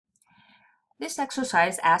This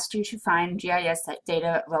exercise asks you to find GIS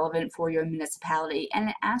data relevant for your municipality, and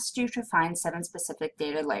it asks you to find 7 specific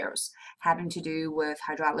data layers having to do with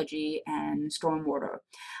hydrology and stormwater.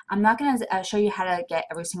 I'm not going to show you how to get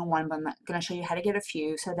every single one, but I'm going to show you how to get a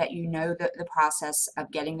few so that you know the process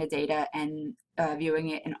of getting the data and viewing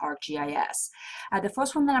it in ArcGIS. The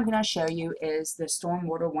first one that I'm going to show you is the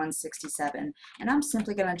Stormwater 167, and I'm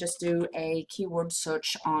simply going to just do a keyword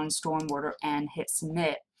search on stormwater and hit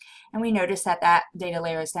submit. And we notice that that data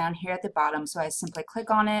layer is down here at the bottom, so I simply click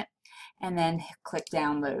on it and then click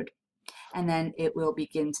download, and then it will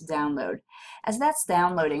begin to download. As that's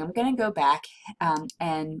downloading, I'm going to go back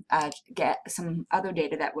and get some other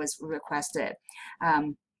data that was requested.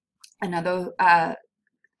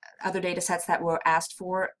 Other data sets that were asked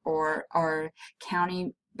for are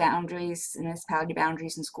county boundaries, municipality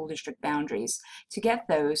boundaries, and school district boundaries. To get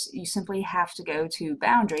those, you simply have to go to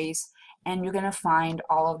boundaries, and you're going to find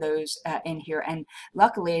all of those in here. And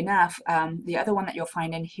luckily enough, the other one that you'll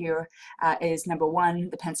find in here is number 1,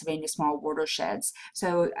 the Pennsylvania small watersheds.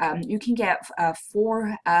 So you can get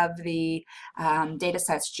 4 of the data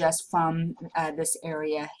sets just from this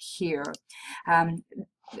area here.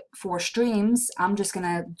 For streams, I'm just going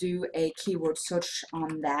to do a keyword search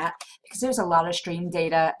on that because there's a lot of stream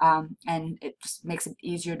data, and it just makes it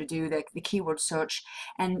easier to do the keyword search.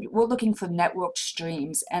 And we're looking for networked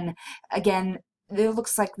streams. And again, it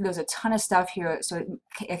looks like there's a ton of stuff here, so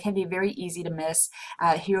it can be very easy to miss.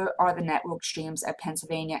 Here are the network streams at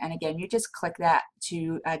Pennsylvania, and again, you just click that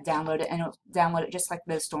to download it, and it'll download it just like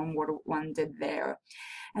the stormwater one did there.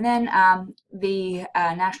 And then the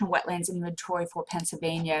National Wetlands Inventory for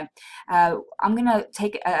Pennsylvania. I'm going to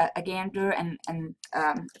take a gander, and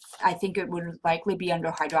I think it would likely be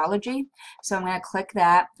under hydrology. So I'm going to click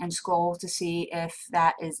that and scroll to see if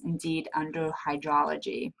that is indeed under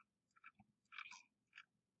hydrology.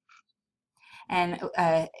 And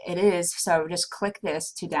it is, so just click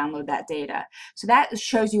this to download that data. So that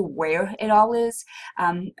shows you where it all is.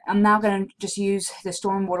 I'm now going to just use the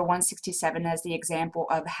Stormwater 167 as the example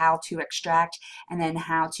of how to extract and then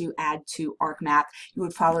how to add to ArcMap. You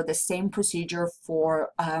would follow the same procedure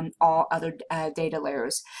for all other data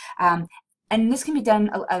layers. And this can be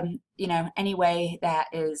done any way that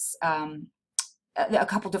is a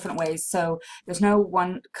couple different ways, so there's no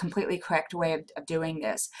one completely correct way of doing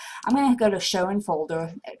this. I'm going to go to show in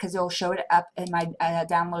folder because it'll show it up in my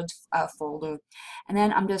downloads folder, and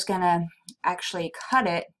then I'm just going to actually cut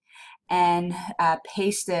it and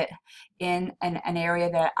paste it in an area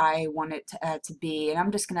that I want it to be, and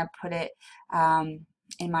I'm just going to put it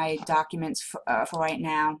in my documents for right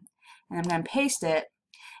now, and I'm going to paste it,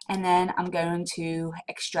 and then I'm going to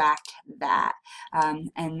extract that,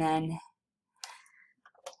 and then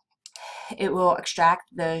it will extract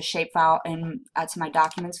the shapefile to my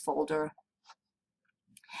documents folder.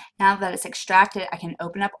 Now that it's extracted, I can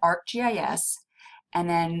open up ArcGIS and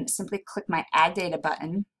then simply click my Add Data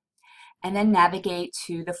button and then navigate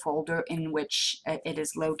to the folder in which it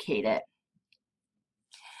is located.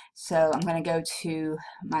 So I'm going to go to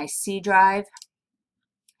my C drive,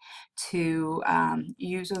 to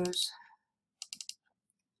users,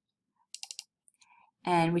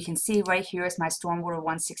 and we can see right here is my Stormwater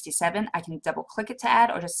 167. I can double click it to add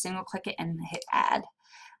or just single click it and hit add.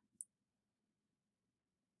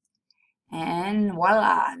 And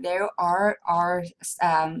voila, there are our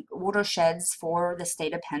watersheds for the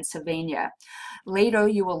state of Pennsylvania. Later,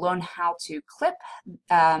 you will learn how to clip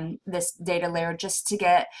this data layer just to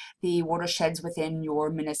get the watersheds within your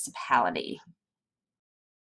municipality.